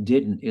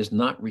is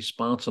not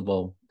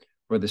responsible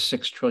for the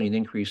 6 trillion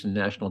increase in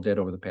national debt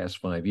over the past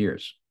 5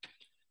 years.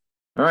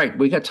 All right,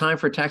 we got time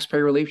for a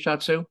taxpayer relief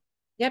shot, Sue?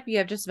 Yep, you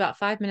have just about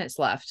 5 minutes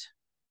left.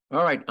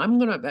 All right, I'm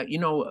gonna,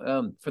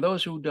 for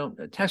those who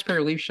don't, taxpayer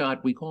relief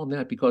shot, we call them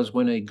that because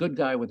when a good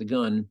guy with a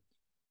gun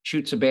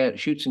shoots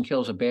and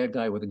kills a bad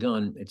guy with a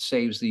gun, it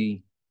saves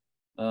the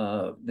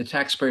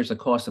taxpayers the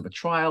cost of a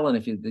trial. And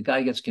if the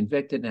guy gets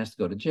convicted and has to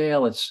go to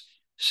jail, it's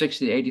 $60,000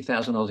 to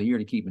 $80,000 a year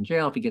to keep in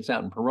jail. If he gets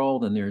out and parole,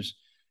 then there's,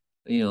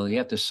 you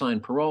have to sign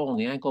parole and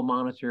the ankle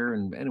monitor.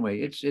 And anyway,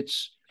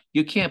 it's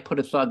you can't put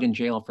a thug in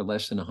jail for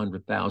less than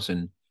 100,000.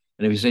 And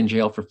if he's in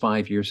jail for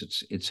 5 years,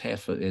 it's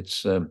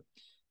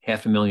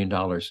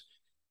 $500,000.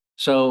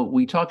 So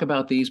we talk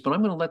about these, but I'm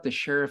going to let the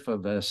sheriff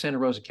of Santa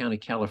Rosa County,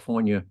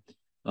 California,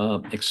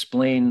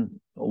 explain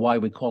why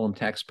we call them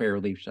taxpayer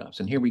relief shots.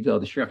 And here we go,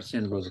 the sheriff of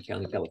Santa Rosa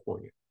County,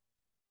 California.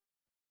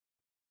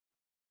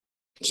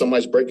 If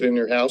somebody's breaking in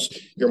your house,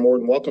 you're more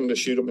than welcome to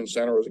shoot them in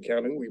Santa Rosa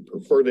County. We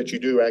prefer that you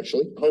do,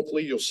 actually.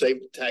 Hopefully, you'll save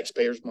the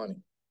taxpayers money.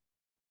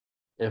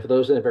 And for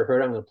those that never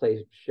heard, I'm going to play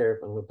the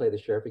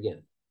sheriff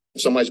again.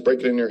 If somebody's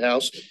breaking in your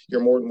house,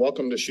 you're more than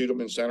welcome to shoot them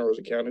in Santa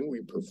Rosa County.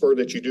 We prefer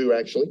that you do,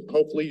 actually.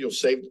 Hopefully, you'll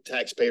save the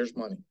taxpayers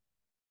money.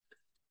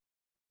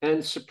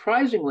 And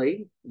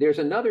surprisingly, there's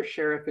another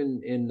sheriff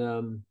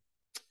in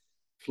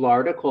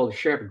Florida called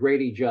Sheriff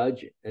Grady Judd.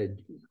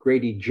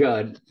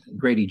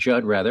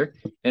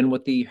 And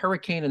with the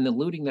hurricane and the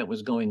looting that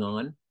was going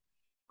on,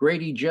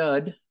 Grady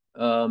Judd.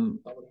 Let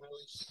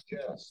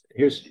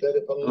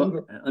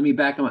me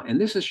back him up. And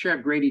this is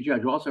Sheriff Grady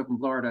Judd, also from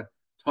Florida,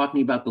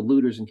 talking about the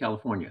looters in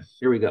California.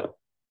 Here we go.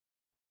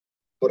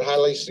 Would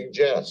highly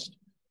suggest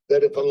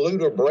that if a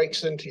looter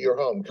breaks into your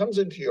home, comes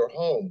into your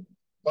home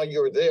while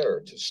you're there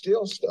to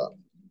steal stuff,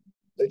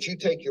 that you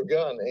take your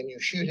gun and you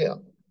shoot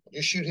him.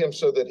 You shoot him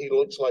so that he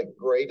looks like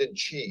grated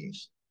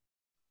cheese.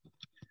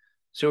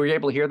 So were you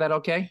able to hear that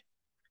okay?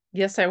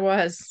 Yes, I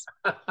was.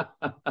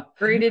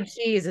 Grated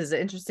cheese is an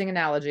interesting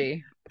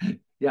analogy.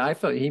 Yeah, I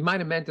thought he might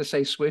have meant to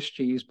say Swiss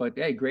cheese, but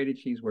hey, grated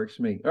cheese works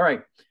for me. All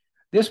right.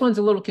 This one's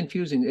a little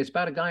confusing. It's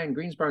about a guy in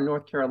Greensboro,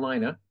 North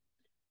Carolina.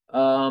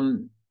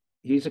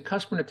 He's a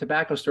customer at a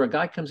tobacco store. A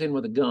guy comes in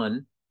with a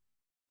gun.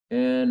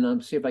 And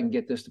let's see if I can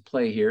get this to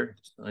play here.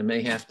 I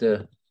may have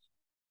to.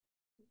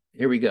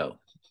 Here we go.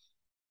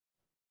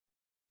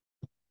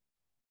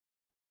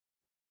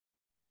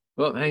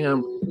 Well, hang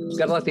on.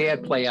 Got to let the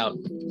ad play out.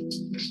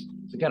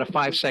 We got a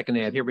 5-second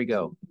ad. Here we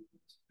go.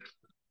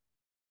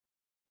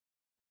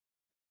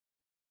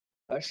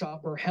 A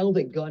shopper held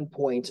at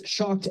gunpoint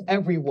shocked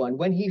everyone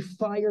when he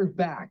fired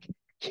back,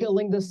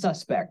 killing the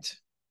suspect.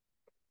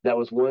 That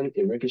was one,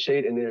 it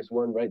ricocheted, and there's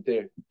one right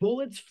there.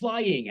 Bullets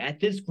flying at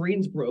this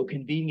Greensboro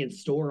convenience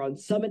store on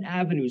Summit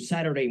Avenue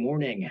Saturday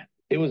morning.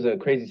 It was a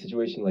crazy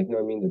situation, like, you know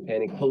what I mean, the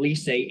panic.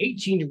 Police say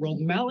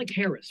 18-year-old Malik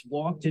Harris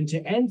walked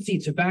into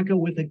NC Tobacco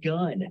with a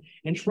gun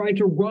and tried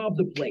to rob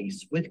the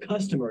place with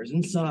customers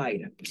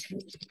inside.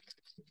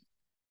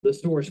 The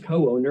store's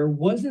co-owner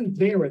wasn't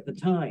there at the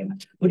time,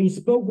 but he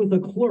spoke with a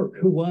clerk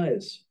who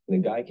was. The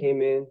guy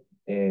came in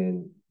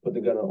and put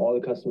the gun on all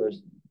the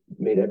customers,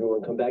 made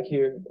everyone come back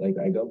here, like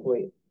at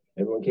gunpoint.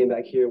 Everyone came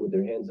back here with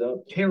their hands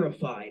up.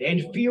 Terrified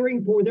and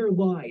fearing for their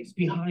lives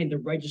behind the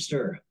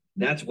register.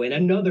 That's when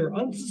another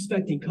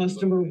unsuspecting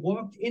customer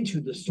walked into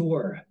the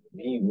store.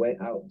 He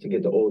went out to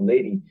get the old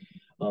lady,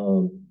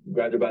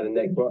 grabbed her by the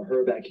neck, brought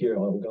her back here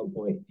on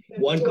gunpoint.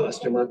 One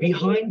customer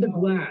behind the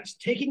glass,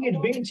 taking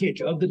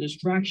advantage of the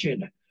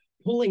distraction,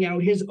 pulling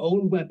out his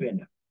own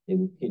weapon.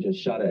 And he just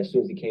shot her as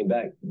soon as he came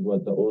back.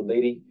 What, the old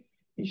lady,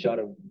 he shot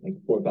him like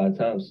 4 or 5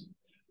 times.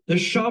 The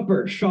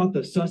shopper shot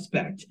the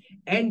suspect,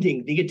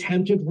 ending the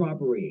attempted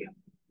robbery.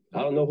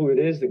 I don't know who it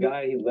is. The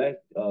guy, he left.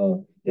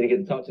 Didn't get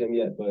to talk to him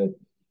yet, but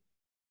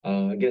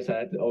I guess I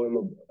had to owe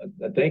him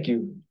a thank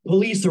you.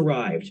 Police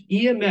arrived,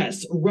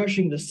 EMS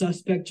rushing the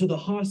suspect to the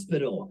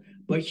hospital,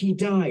 but he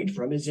died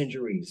from his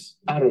injuries.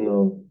 I don't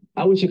know.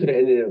 I wish it could have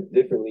ended up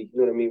differently, you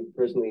know what I mean,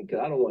 personally, because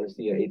I don't want to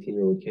see an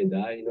 18-year-old kid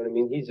die, you know what I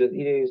mean? He didn't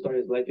even start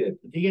his life yet.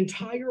 The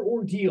entire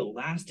ordeal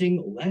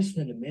lasting less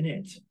than a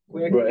minute.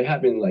 Bro, it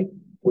happened like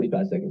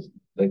 45 seconds,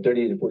 like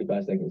 30 to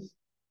 45 seconds.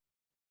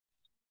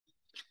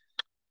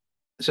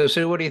 So,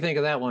 Sue, what do you think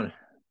of that one?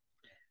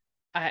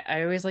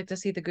 I always like to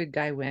see the good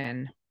guy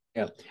win.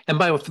 Yeah. And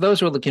for those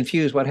who are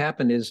confused, what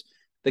happened is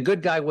the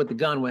good guy with the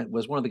gun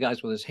was one of the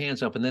guys with his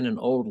hands up, and then an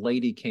old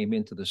lady came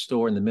into the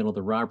store in the middle of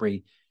the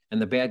robbery,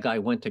 and the bad guy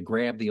went to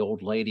grab the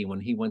old lady. When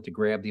he went to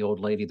grab the old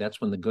lady,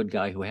 that's when the good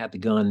guy who had the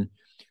gun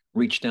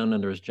reached down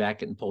under his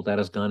jacket and pulled out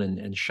his gun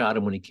and shot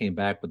him when he came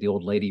back with the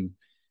old lady.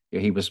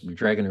 He was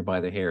dragging her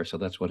by the hair. So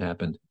that's what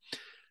happened.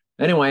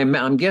 Anyway,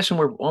 I'm guessing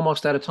we're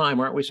almost out of time,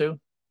 aren't we, Sue?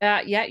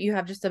 Yeah, you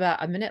have just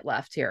about a minute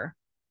left here.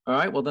 All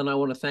right. Well, then I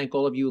want to thank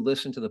all of you who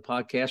listen to the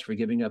podcast for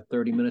giving up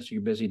 30 minutes of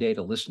your busy day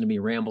to listen to me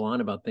ramble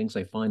on about things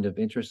I find of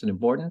interest and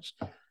importance.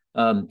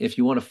 If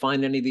you want to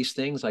find any of these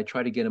things, I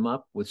try to get them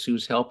up with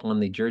Sue's help on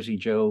the Jersey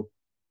Joe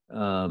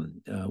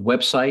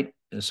website.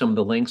 Some of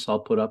the links I'll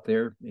put up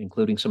there,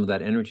 including some of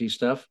that energy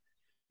stuff.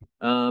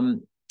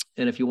 And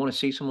if you want to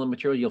see some of the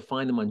material, you'll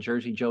find them on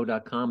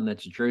jerseyjoe.com. And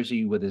that's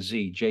Jersey with a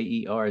Z,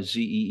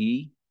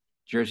 Jerzee,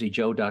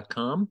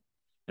 jerseyjoe.com.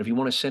 If you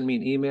want to send me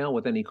an email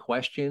with any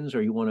questions,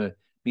 or you want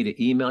me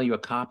to email you a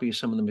copy of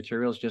some of the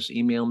materials, just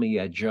email me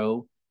at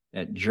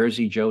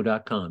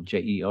joe@jerseyjoe.com,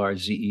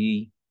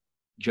 Jerzee,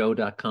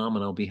 joe.com,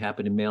 and I'll be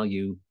happy to mail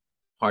you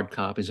hard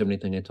copies of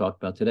anything I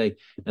talked about today.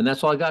 And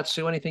that's all I got.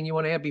 Sue, anything you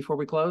want to add before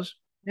we close?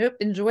 Nope.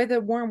 Enjoy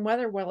the warm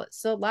weather while it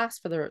still lasts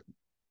for the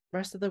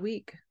rest of the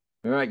week.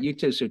 All right. You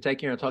too, Sue. Take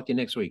care. I'll talk to you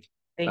next week.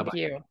 Thank Bye-bye.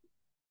 you.